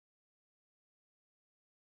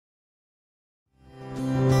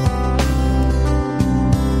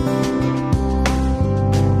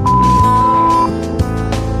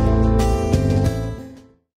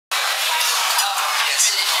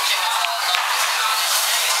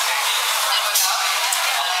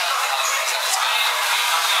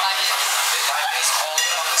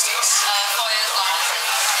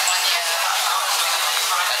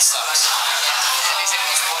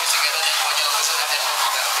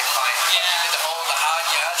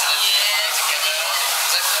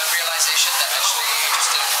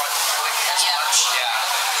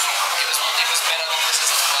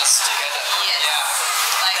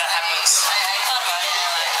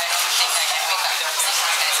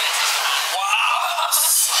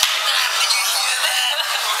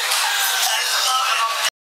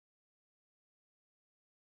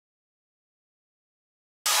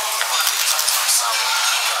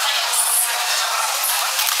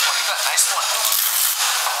a nice one.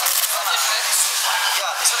 What difference? Yeah,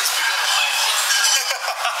 this one is bigger than mine.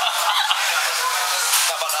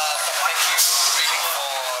 No, but thank you really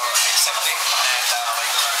for accepting and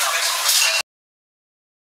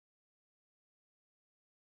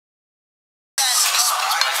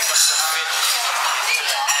you must have fit to the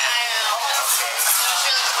end.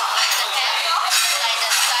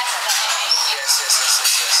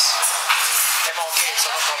 Yes. I'm okay, so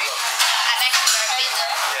no problem. I'm actually very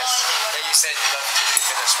fit. Yes. Then you said you love to do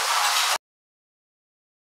fitness work.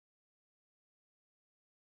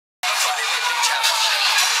 But it'd be a big challenge.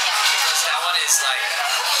 Because that one is like,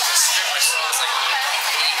 the strip I saw is like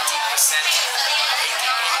 80%,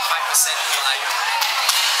 85% Melayu,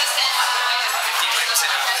 59%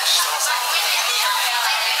 English. So it's like,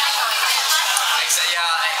 yeah,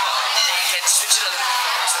 they can switch it a little bit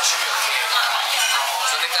for me, so it should be okay.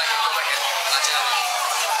 So later I can go back and belajar lagi.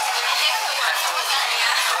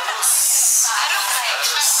 Harus. I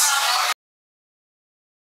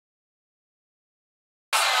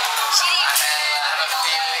have a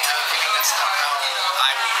feeling that's not how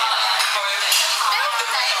I will be like. That would be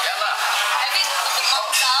nice. Yeah lah. I mean, if the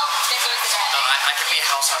mom's out, there's always that. No, I can be a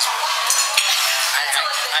house husband. I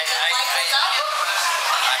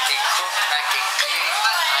can cook, I can clean,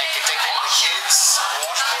 I can take care of the kids,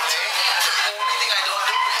 wash boleh. The only thing I don't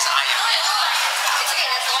do is iron. It's okay,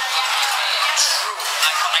 that's the one thing. True.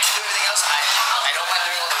 I can do everything else. I don't mind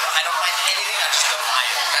doing all the work. I don't mind anything. I just don't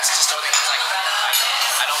iron. That's just the only thing. Like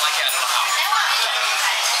I don't like it. I don't know how.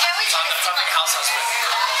 So I'm the perfect house husband.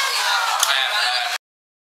 I am.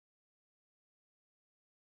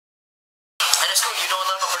 And it's cool. You know a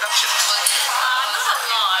lot about production. Not a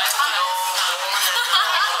lot. You know more than a lot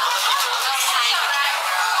of other people.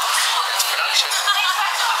 It's production.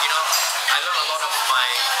 You know, I learn a lot of my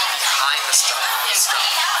behind the stuff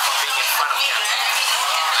from being in front of camera.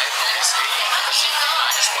 Right? Obviously, because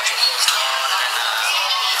I just watch what goes on, and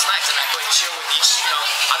it's nice. And I go and chill with each.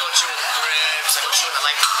 I go chill with the grips. I go chill with the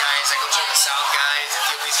lighting guys. I go chill with the sound guys. And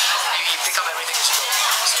you pick up everything as you go.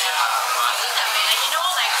 So yeah, fun. And you know,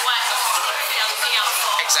 like, what they're looking out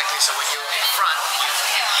for. Exactly. So when you're in front, you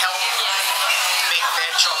help make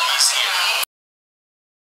their job easier.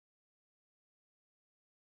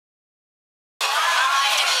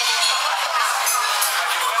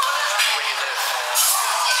 Where do you live?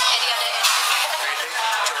 Any other end. Really?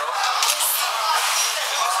 Jerome?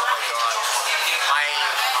 Oh my god.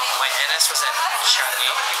 My NS was at Changi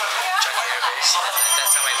Air Base, and that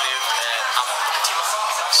time I lived at Amok Bukit.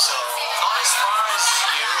 So not as far as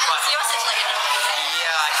you, but Yours is like in the middle.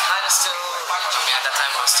 yeah, I kind of still. I mean, at that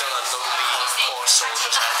time I was still a lonely poor soldier,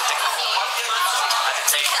 so I had to take the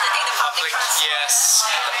public, yes,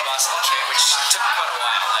 the bus and the train, which took quite a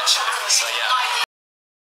while actually. So yeah.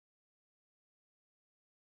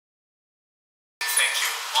 Thank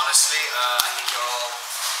you. Honestly, I think you're all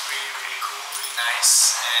really, really cool, really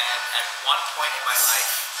nice. And at one point in my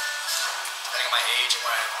life, depending on my age and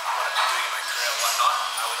what I've been doing in my career and whatnot,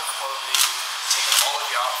 I would have probably taken all of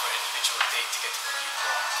you out for an individual date to get to know you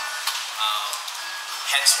more.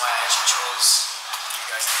 Hence why I actually chose you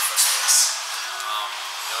guys in the first place.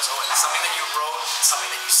 There was always something that you wrote,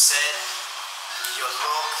 something that you said, your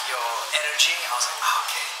look, your energy. I was like,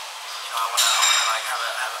 okay, I wanna like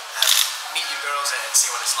meet you girls and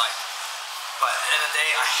see what it's like. But at the end of the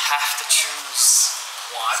day, I have to choose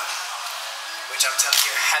one, which I'm telling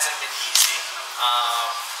you hasn't been easy.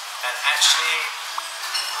 And actually,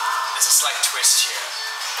 there's a slight twist here.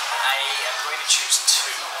 I am going to choose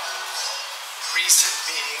two. Reason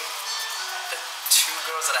being, the two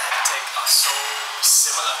girls that I had to take are so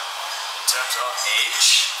similar in terms of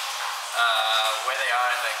age, where they are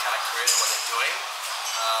in their kind of careers, what they're doing,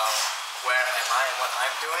 where am I and what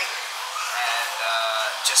I'm doing, and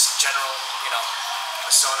just general,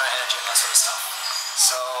 persona, energy, and that sort of stuff.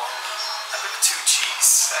 So I put the two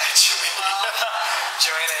G's actually,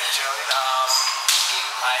 Joanna and Joan.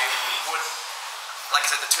 I would, like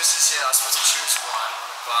I said, the twist is here. I was supposed to choose one,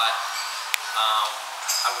 but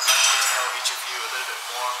I would like to get to know each of you a little bit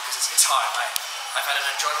more because it's hard. I've had an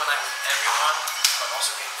enjoyable night with everyone, but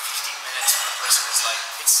also getting 15 minutes per person is like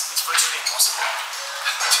it's virtually impossible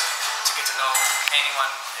to get to know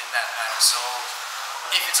anyone in that manner. So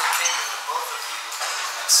if it's okay with the both of you,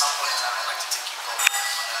 at some point in time I'd like to take you both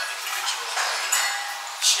on an individual date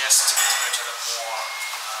just to get to know each other more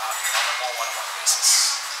on a more one-on-one basis.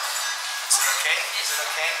 Is it okay?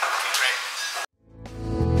 Okay, great.